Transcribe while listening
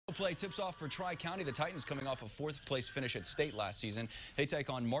Play tips off for Tri-County. The Titans coming off a fourth-place finish at state last season. They take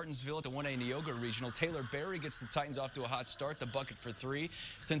on Martinsville at the 1A Neoga Regional. Taylor Berry gets the Titans off to a hot start. The bucket for three,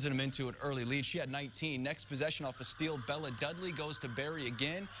 sends them into an early lead. She had 19. Next possession off a steal, Bella Dudley goes to Berry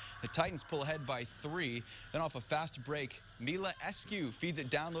again. The Titans pull ahead by 3. Then off a fast break, Mila Eskew feeds it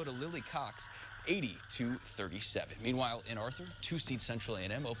down low to Lily Cox. 80-37. Meanwhile, in Arthur, 2-seed Central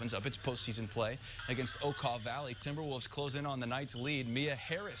A&M opens up its postseason play against Okaw Valley. Timberwolves close in on the night's lead. Mia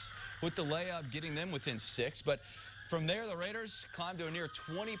Harris with the layup, getting them within 6. But from there, the Raiders climb to a near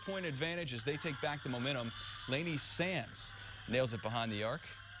 20-point advantage as they take back the momentum. Lainey Sands nails it behind the arc.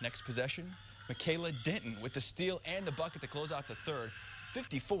 Next possession, Michaela Denton with the steal and the bucket to close out the third.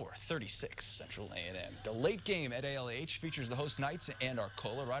 54-36 Central A&M. The late game at ALH features the host Knights and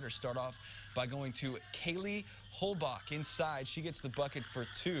Arcola. Riders start off by going to Kaylee Holbach inside. She gets the bucket for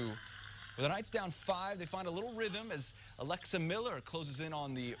 2. With the Knights down 5, they find a little rhythm as Alexa Miller closes in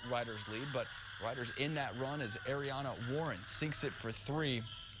on the Riders' lead. But Riders in that run as Ariana Warren sinks it for 3.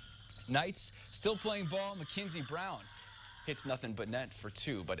 Knights still playing ball. Mackenzie Brown hits nothing but net for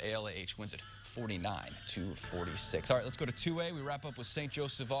 2, but ALH wins it 49-46. All right, let's go to 2A. We wrap up with St.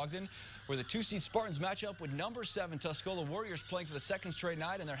 Joseph-Ogden, where the 2-seed Spartans match up with number 7 Tuscola Warriors, playing for the second straight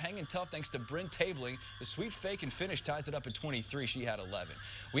night, and they're hanging tough thanks to Bryn Tabling. The sweet fake and finish ties it up at 23. She had 11.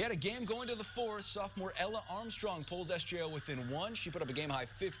 We had a game going to the 4th. Sophomore Ella Armstrong pulls SJO within 1. She put up a game-high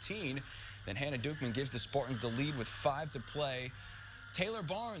 15. Then Hannah Dukeman gives the Spartans the lead with 5 to play. Taylor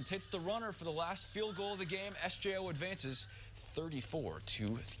Barnes hits the runner for the last field goal of the game. SJO advances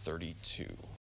 34-32.